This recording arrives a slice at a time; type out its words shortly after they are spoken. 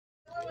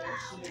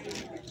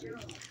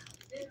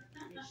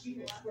She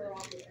will square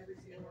off with every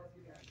single one of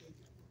you guys.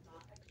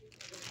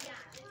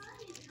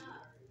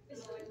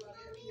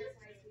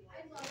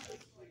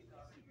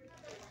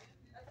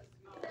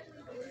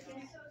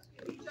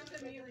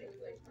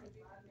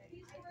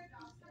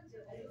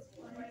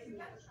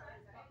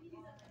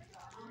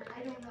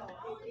 I don't know.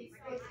 It's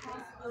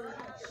possible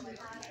that she has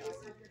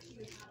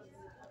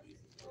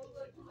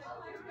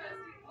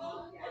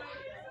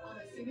I'm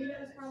assuming it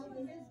was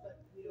probably his, but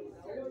we don't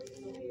know.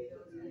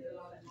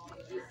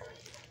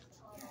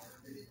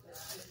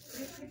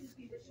 It could just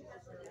be that she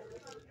has her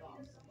dog.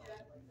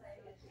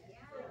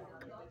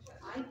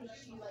 I think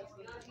she likes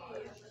being a dog.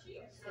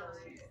 So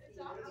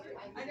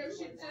I know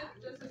she did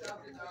just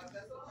adopt a dog.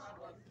 That's the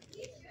problem.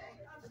 Yeah,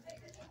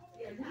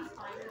 he's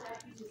fine with that.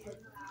 He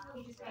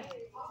just kind of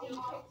slips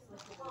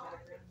in the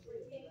background.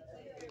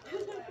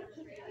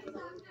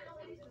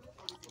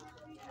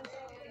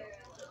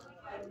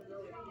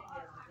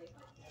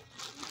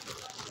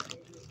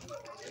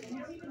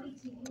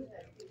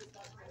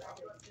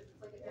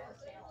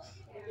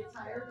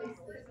 Tired, they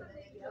sleep, and then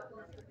they get up and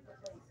then pick the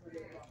place where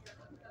they go.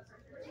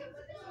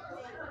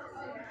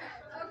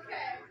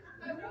 Okay.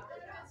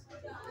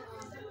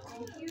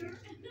 Here,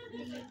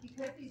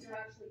 because these are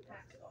actually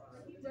PACC dogs,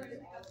 we don't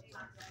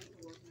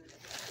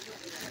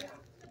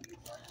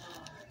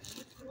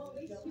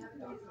have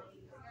dogs.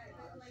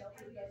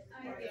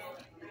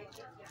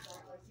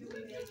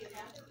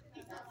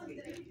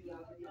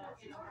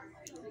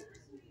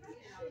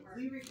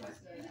 We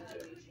request a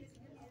donation.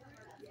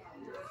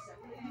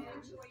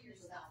 Enjoy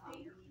yourself.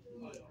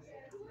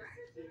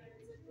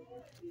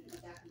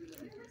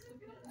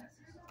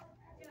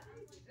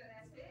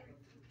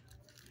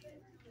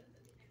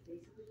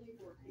 Basically,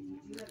 if you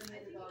do have any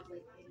other dogs,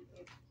 like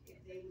if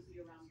they would be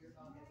around your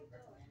dog, I would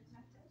recommend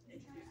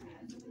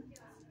introduce me to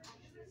them.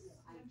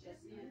 I just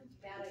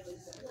that I was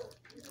I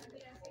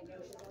know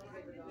she's one of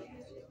my favorite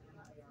dogs.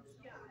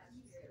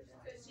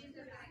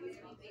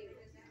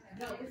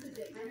 No, this is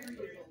it. 9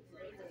 years old.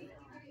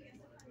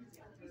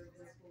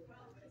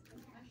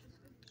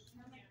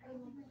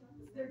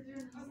 They're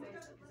doing these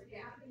things because they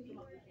have to come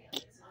up with it.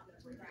 It's not the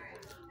right.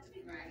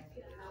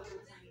 All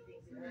those tiny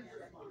things that are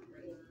just fun,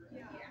 right?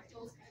 Yeah.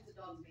 Those kinds of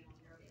dogs make me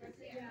nervous.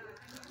 Yeah.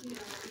 You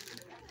know,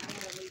 I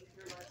had to wait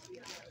for last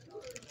week. 5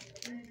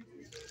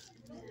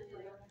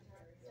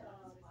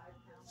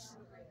 pounds,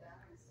 something like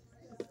that.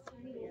 She's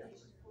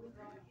fully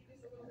grown.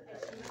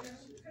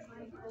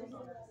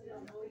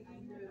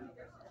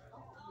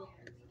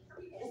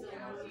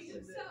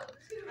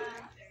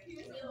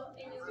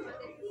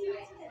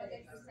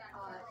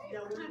 No,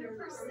 100%.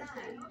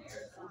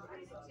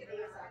 Today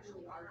is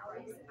actually our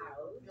price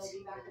out. They'll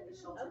be back at the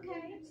shelter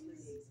next week.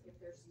 If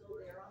they're still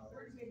there on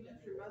Thursday,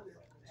 that's your mother.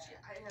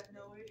 I have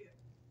no idea.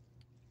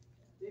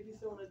 Maybe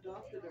someone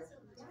adopted her.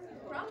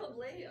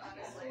 Probably,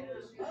 honestly.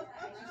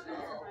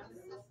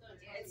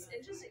 It's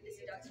interesting to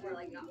see dogs who are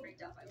like not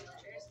freaked out by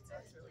wheelchairs. So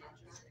it's really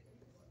interesting.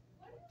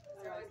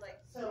 They're always like,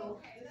 so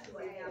this is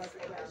like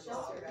a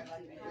shelter.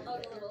 oh,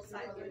 the little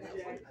side view.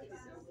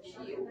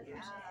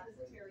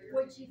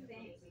 What'd you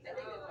think?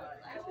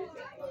 I think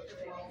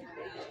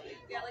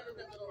yeah, like a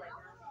good little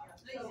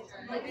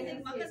like I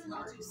think Mucka's a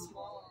little too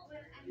small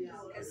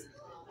because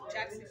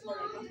Jackson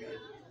floating with him.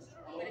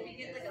 But if you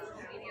get like a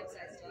little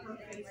medium-sized dog,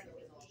 they can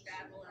like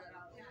battle it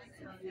out.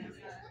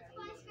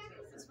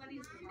 What's funny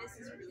is this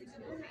is really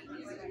cool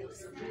babies.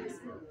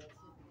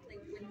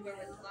 Like when we're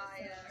with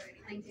Laya or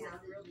anything, he's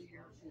like real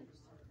careful.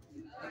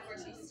 Of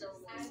course, he's still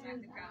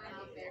smack the ground and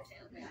move their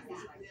tail back.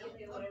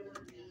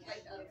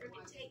 Like a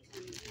freaking take.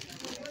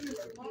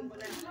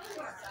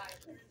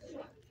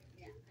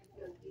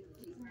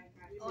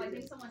 Oh, I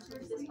think someone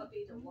chose this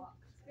puppy to walk.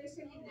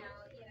 Especially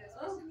now,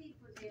 especially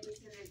for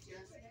babies and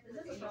adjustment.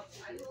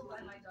 I will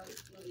buy my dog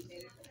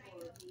motivated for me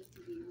to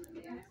be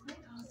removed.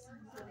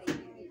 So they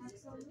can get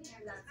this one.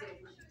 That's it.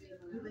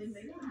 Do they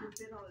make them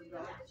fit on a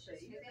dog's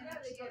face? Yeah,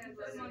 they get a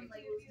good one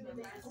like no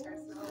less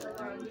stress.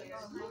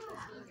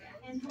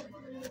 And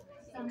hopefully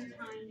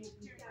sometime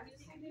you can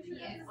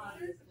Yes.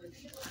 obviously.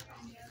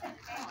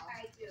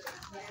 I do.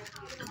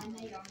 And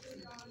they are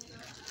too.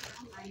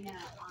 I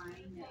know. I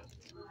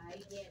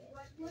get it.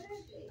 What are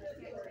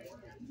they?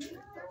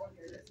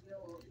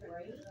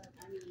 Right?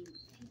 I mean,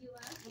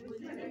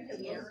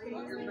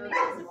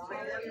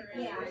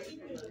 Yeah.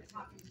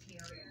 talking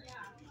terrier.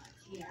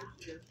 Yeah.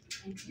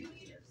 And 2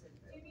 years.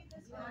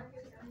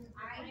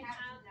 I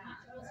have not.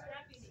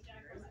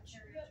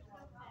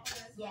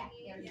 Yeah,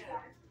 there you go.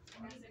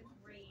 He's a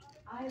great.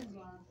 I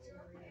love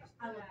terriers.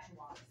 I love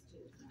chihuahuas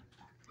too.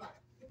 But,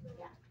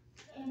 yeah.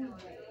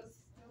 Anyways,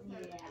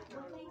 yeah.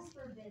 Well, thanks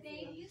for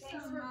visiting. Thank you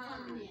Thanks so for much.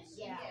 coming in.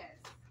 Yeah. Yes.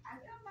 I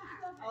come back.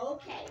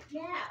 Okay,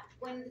 yeah,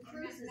 when the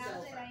cruise is Now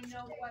over. that I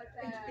know what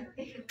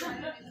the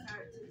requirements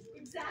are.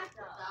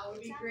 Exactly. That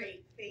would be great.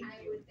 Thank I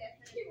you. would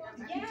definitely come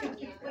back.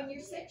 Yeah, when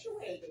you're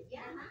situated,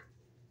 yeah.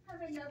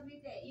 Have a lovely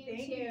day. You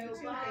Thank too. you. Thanks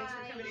for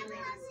Bye. coming in,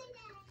 ladies.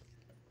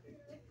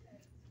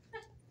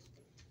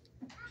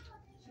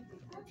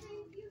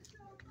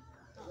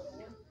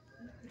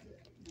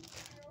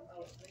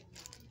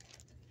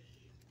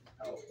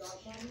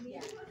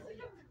 Yeah.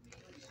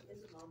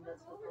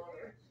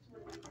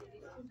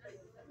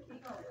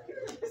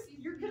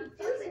 You're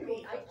confusing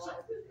me.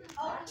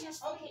 Oh,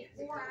 okay,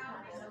 4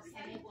 hours.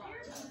 Okay.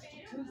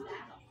 Who's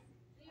that?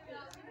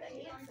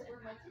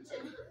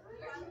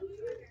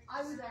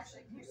 I was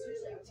actually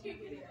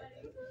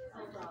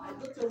I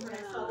looked over and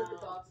I saw that the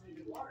dogs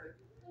needed water,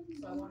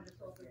 so I wanted to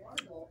fill up the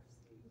water bowl.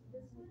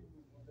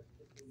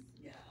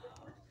 Yeah.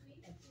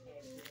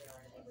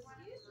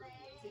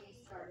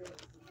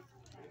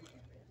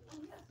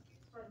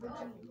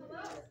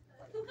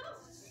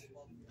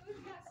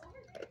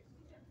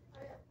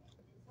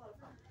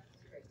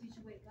 Did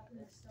you wake up and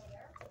they're still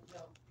there?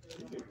 She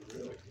did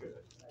really good.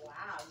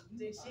 Wow.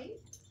 Did she?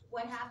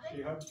 What happened?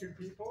 She hugged 2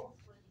 people,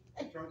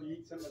 trying to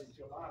eat somebody's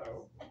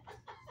gelato.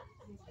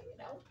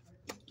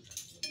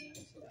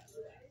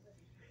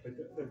 But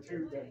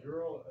that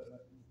girl,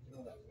 you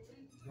know, that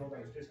girl that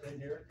was just in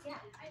here? Yeah.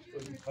 So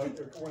he hugged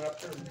her, went up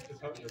to her and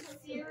just hugged her.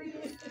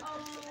 Serious?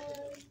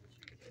 Oh.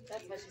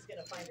 That's how she's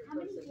gonna find her How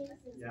many person. days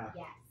is Yeah.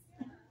 Yes.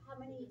 How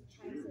many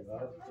times has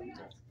Love. that been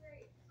done?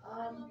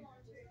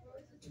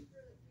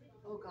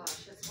 Oh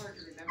gosh, that's hard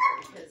to remember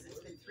because it's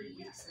been 3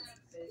 weeks since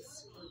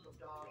this group of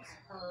dogs,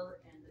 her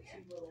and the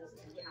 2 littles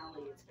and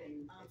Callie, it's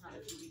been a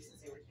few weeks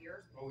since they were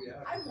here. Oh,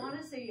 yeah. I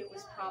wanna say it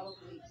was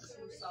probably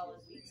 2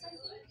 solid weeks, I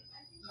think.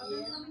 Of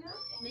them coming up.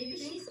 Maybe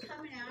she's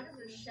coming out of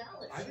her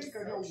shell. I think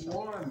I know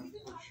one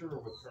for sure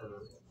with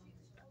her.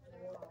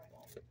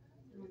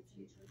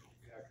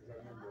 Yeah, because I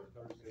remember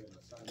Thursday and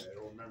Sunday. I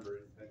don't remember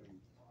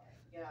anything.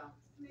 Yeah.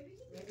 Maybe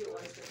it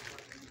was this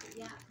one.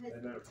 Yeah, because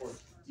And then, of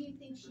course, do you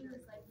think she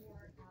was like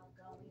more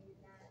outgoing than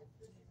that?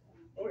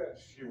 oh, yeah,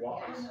 she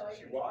walks.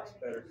 She walks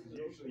better because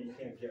usually you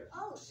can't get.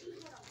 Oh, she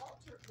had a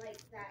halter like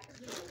that,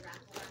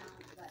 wrap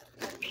around, but like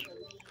with the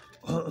lead.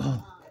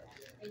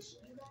 And she,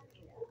 you got it.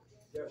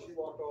 Yeah, she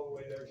walked all the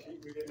way there.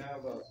 We didn't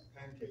have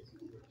pancakes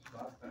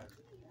last time.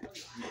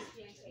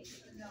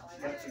 Pancakes.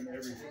 Nuts and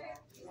everything.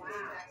 Wow.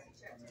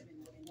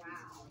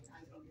 Wow.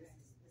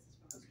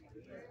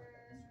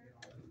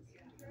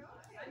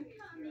 I'm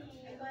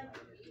coming. But I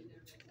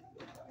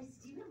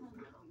still don't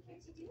know what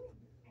to do.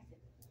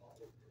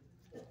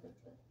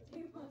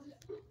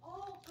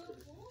 Oh, good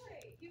boy.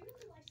 He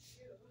really likes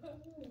you. Well,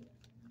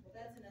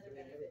 that's another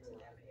benefit to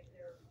them. If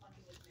they're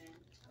hunting with men,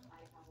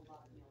 I have a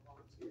lot of male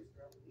volunteers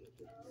throughout the week,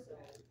 and so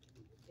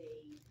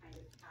they kind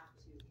of have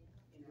to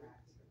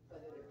interact,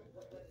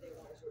 whether they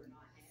want to or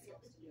not, and it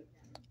helps to know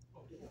them.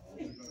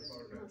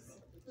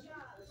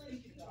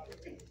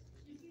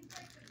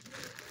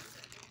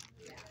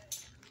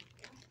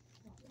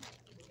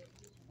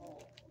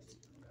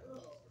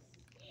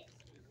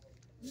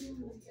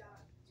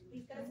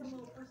 He's got some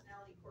little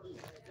personality quirks.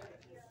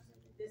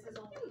 This is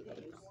only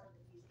days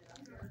he's been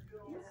up here. So,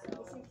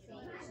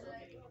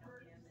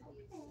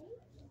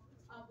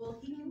 well,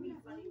 he can be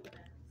funny with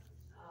men.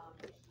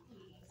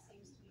 He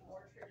seems to be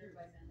more triggered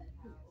by men than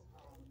how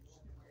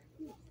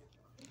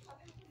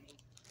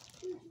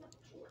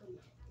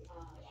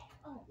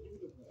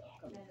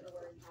men that are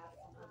wearing hats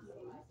and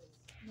sunglasses.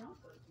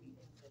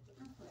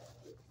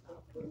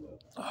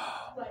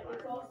 But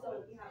it's also,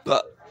 you have to,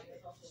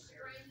 it's also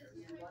very,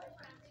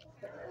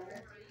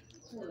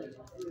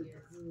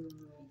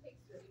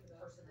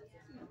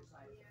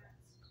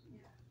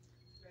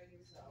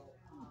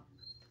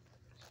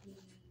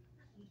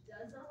 he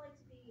does not like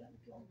to be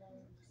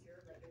alone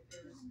here. Like if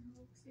there's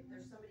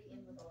somebody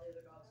in with all the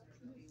other dogs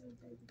and there's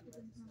nobody with them, he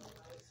likes to go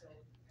out. So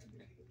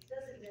it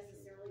doesn't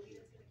necessarily mean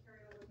it's gonna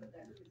carry over, but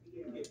that could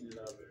be. Get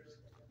lovers.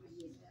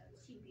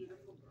 She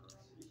beautiful girl.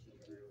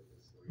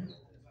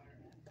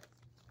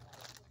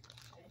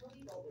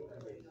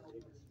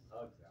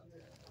 Hugs out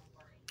there.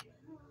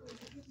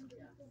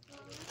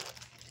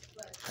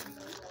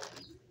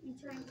 You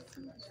trying to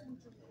see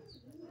something?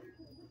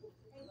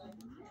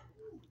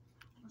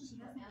 She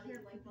doesn't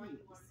care like bees.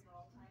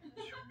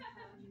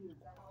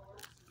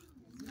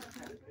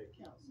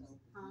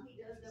 Huh?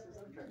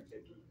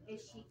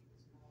 Is she?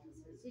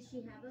 Does she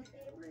have a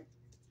favorite?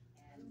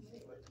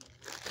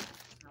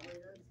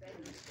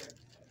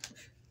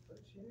 But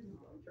she didn't.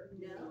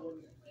 No.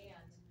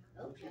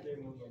 She gave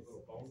one of those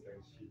little bone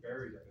things. She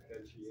buried it, but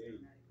then she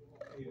ate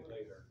it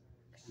later.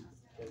 She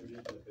put it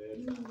into the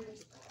You bed. mean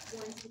there's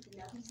ones with the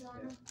nubbies on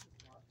them?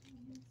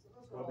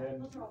 Well,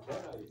 then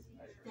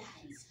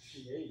she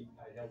ate.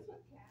 I held it.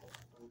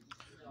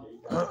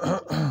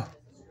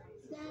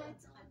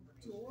 That's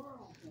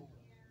adorable.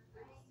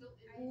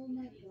 Oh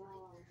my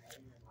god.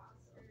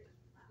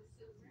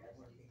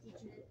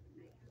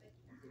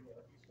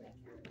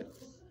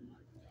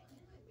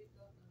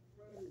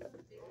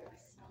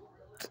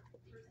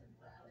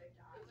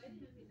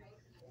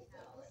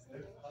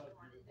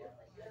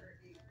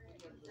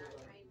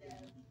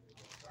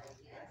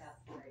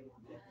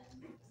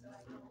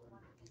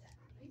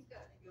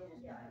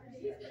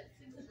 Did you?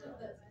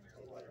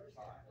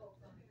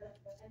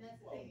 And that's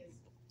the thing is,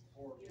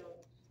 you know,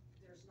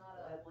 there's not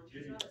a safe way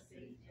to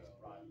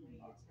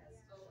test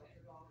your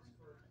dogs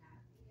for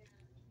cat.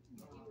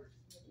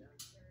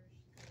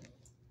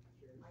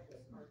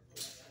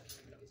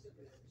 used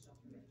to live in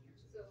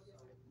the shelter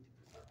many years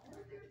So,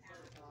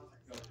 ago.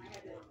 I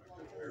had that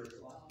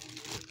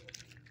one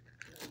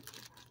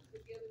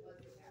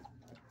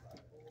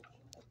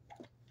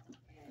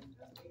and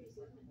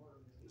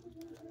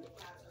the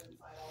cats are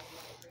inside all the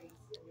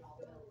crates and all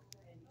the milk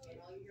and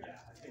all you hear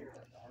Yeah, I think is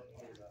that's the hard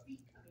part of that.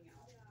 feet coming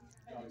out.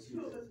 And the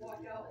two of us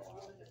walk out.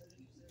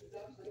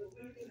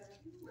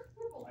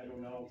 I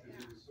don't know,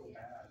 because it was so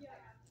bad.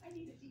 I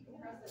need to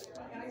decompress it.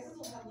 And I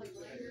still have like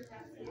minor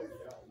taps. I go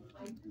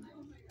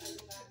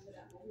back to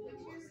that whole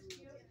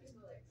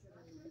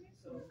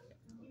so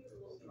he was a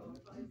little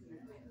traumatized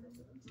and it's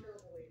a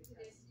terrible way to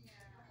test.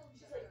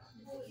 She's like,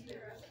 well,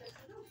 either. I said,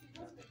 no, she's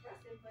not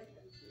aggressive, but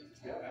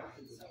Yeah,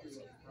 actually, the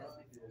two up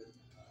front is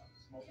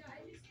smoking. yeah,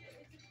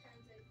 it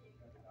depends, I think.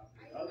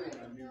 The other one,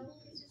 I knew. No,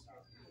 it's just kind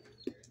of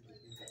weird.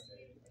 Like,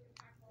 estimated like a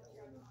pack of all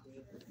the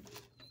options.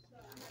 So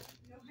I have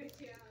no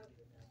idea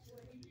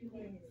what you do.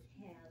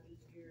 Yes,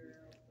 Hallie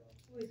girl.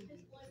 What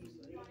do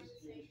you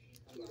do?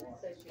 You're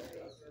such a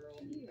good girl.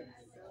 You are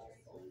so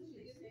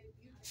sweet.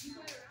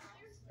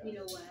 You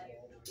know what?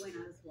 When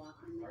I was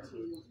walking the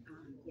two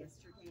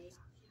yesterday,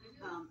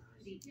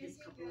 this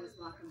couple was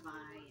walking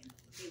by and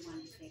they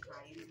wanted to say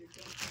hi and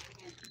everything.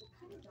 And what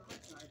kind of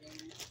dogs are they?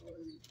 And I told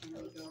them, and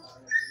they go,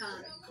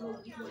 oh,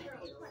 you went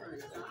for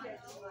a clock.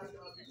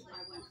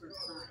 I went for a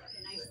clock.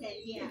 And I said,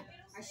 yeah.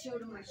 I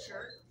showed them my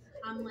shirt.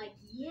 I'm like,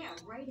 yeah,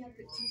 right up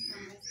at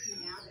Tucson Rescue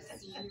now, the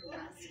senior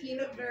rescue.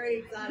 They're very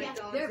exotic Yeah,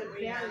 dogs. they're that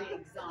we very have.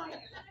 exotic.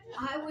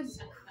 I was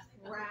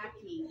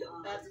cracking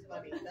up. That's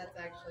funny. That's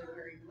actually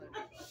very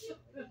funny.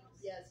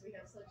 Yes, we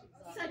have such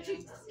exotic Such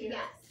animals.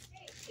 yes,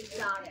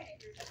 exotic.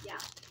 Yeah.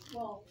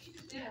 Well,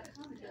 yeah, it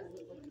kind of does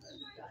look like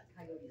you've got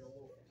coyote or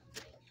wolf.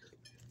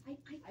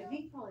 I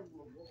think probably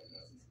more wolf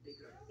because he's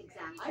bigger.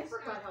 Exactly. I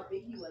forgot how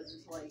big he was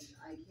until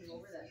I came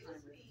over that time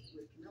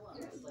with Camilla.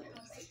 I was like,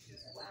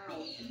 wow,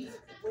 he's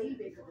way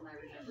bigger than I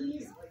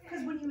remember.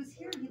 Because when he was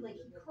here, he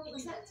curled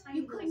like that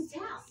tiny You couldn't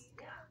little tell. stick.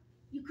 Yeah.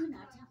 You could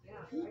not tell.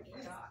 Yeah, He I is.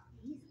 forgot.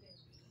 He's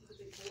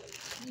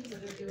So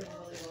they're doing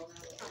really well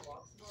now with their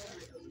walks.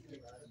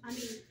 I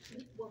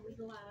mean, when we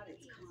go out,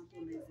 it's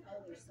compliments.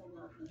 Oh, they're so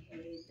well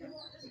behaved.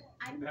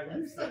 That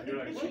good stuff, you're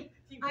like, what?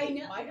 I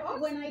know. My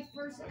dogs? When I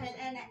first,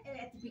 and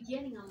at the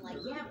beginning, I'm like,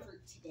 yeah, for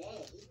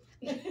today,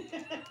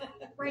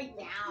 right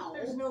now,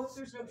 There's no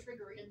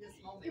trigger in this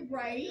moment.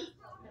 right?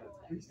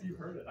 At least you've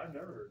heard it, I've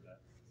never heard that.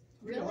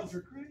 You Really? dogs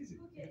are crazy.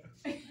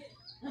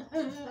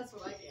 That's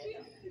what I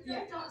did.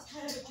 Yeah. Dogs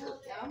kind of a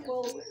jerk down.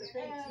 Well, thanks.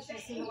 You should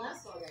have seen the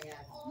last dog I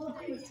had.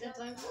 It was 10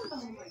 times Oh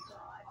worse. my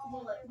God.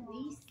 Well, at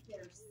least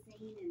they're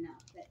sane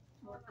enough that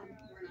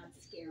we're not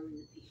scaring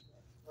the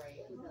people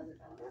Right. with other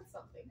dogs. That's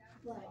something.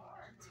 But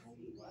I'll tell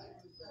you what,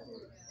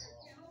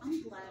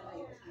 I'm glad I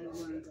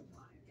learned a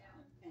lot about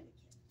etiquette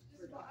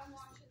for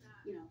dogs,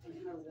 you know, and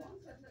how to walk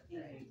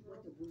and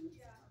what the rules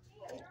are.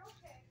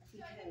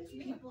 Because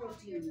people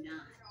do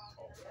not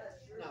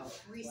No.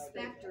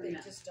 respect or They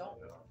not. just don't.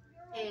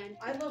 And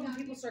I love when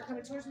people start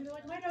coming towards me and they're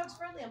like, my dog's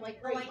friendly. I'm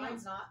like, great, Oh, I know.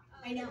 mine's not.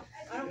 I know.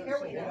 I don't care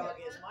what your dog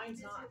is,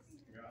 mine's not.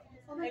 Yeah.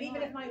 Oh my And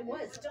even God. if mine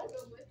was, don't.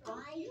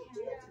 I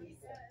had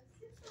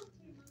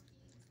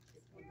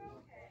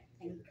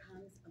and he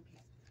comes,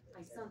 okay.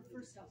 I saw him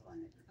first up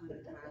on the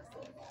grass.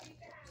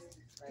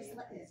 Just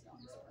letting his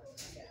dogs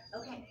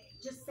run. Okay,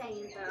 just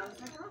saying, but I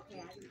was like,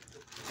 okay.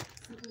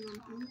 So when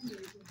I'm in the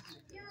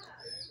neighborhood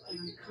and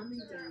I'm coming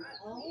down,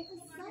 all of a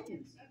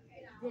sudden,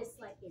 this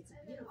like, it's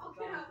a beautiful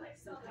dog, like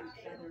some kind of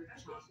feathered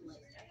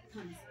chocolate,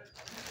 comes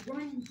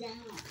running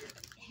down,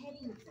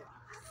 heading for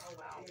us. Oh,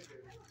 wow.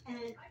 And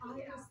I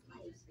was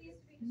like,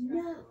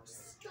 no,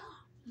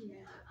 stop, you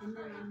know. And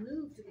then I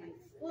moved my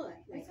foot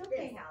like It's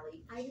okay, this.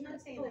 Hallie. I'm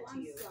not saying oh, that to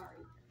I'm you.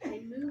 sorry. I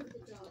moved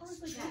the dog's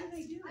chest. I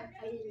didn't, you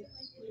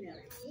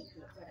know, take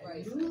it, but I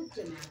Right. moved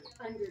him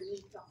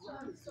underneath the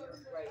arms here.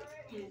 Right.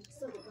 And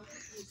so the dog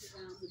comes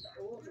around with the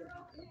older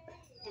one,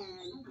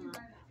 and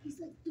he's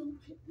like, don't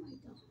kick my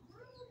dog.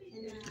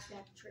 And then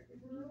that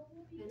triggered me,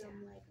 and I'm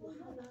like, well,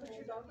 how about Put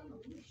your dog on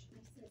the leash. I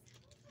said,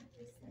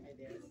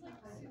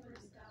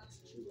 dogs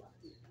chew up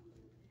your dog.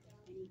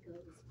 And he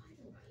goes, I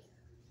don't care.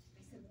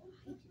 I said,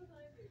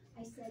 why?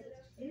 I said,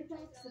 your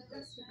dog's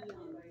supposed to be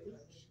on a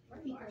leash.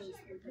 He goes, well, you need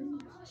to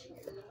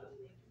chill.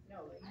 No,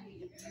 you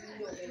need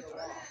to obey the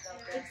law.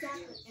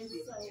 Exactly. And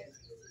so I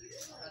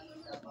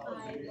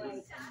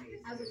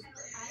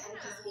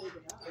just gave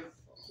it up.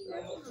 You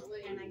know,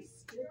 and I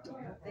stood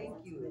there.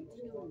 Thank you.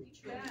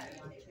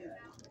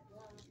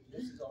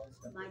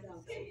 My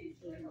dog's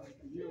behaving like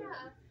a million.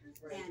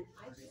 And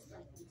I just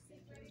let him say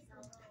to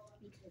himself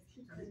because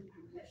he couldn't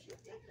even wish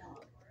at that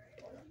dog.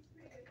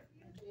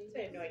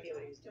 They had no idea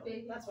what he was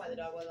doing. That's why the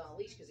dog wasn't on a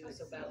leash, because he was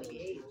so badly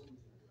behaved.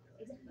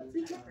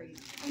 Exactly.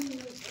 Because, I mean,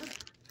 it was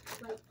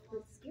like the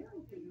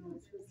scary thing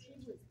was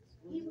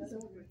he was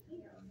over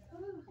here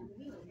and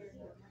we were here.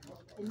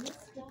 And this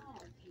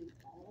dog came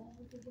all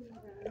the way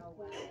around.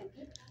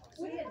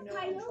 So he had no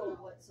control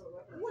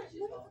whatsoever. What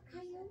if a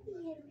coyote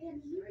had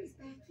him? He was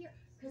back here.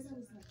 Because I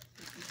was like,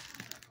 is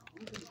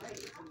this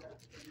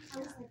I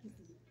was like, is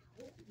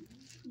it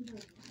you know,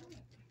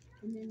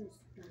 And then this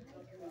guy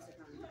was around the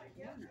corner,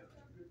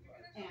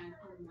 and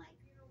I'm like,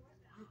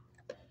 wow,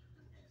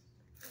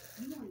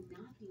 you are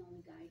not the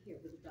only guy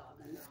here with a dog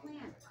on the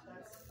planet.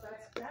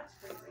 That's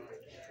crazy.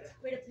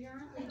 But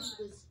apparently it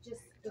was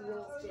just the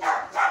rules didn't.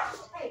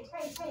 Hey,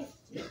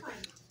 you're fine.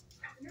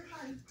 You're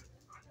fine.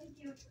 Thank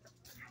you. It's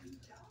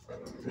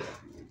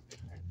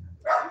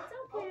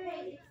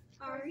okay.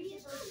 Ari,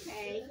 it's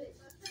okay.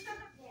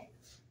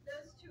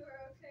 Those two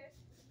are okay.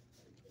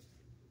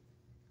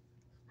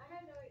 I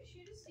had no. She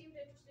just seemed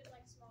interested in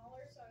like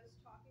smaller, so I was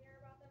talking to her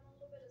about them a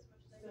little bit as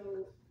much as I could.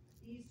 So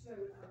these two I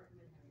would not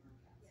recommend having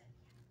on cats.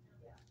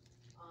 Yeah.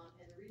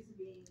 And the reason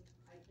being,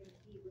 I think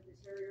with the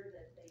terrier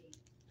that they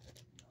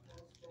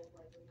most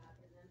likely have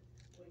in them,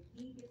 when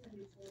he gets a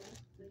new toy,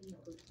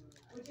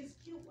 which is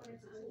cute when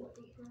it's a toy,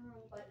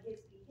 but his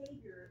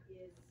behavior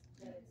is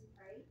that it's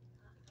prey,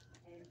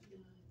 and he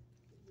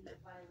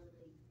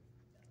violently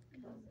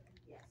kills it.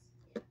 Yes.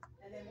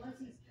 And then once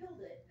he's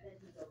killed it, then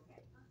he's okay.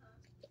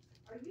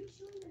 Are you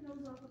chewing the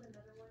nose off of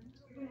another one?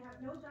 You're gonna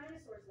have no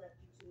dinosaurs left.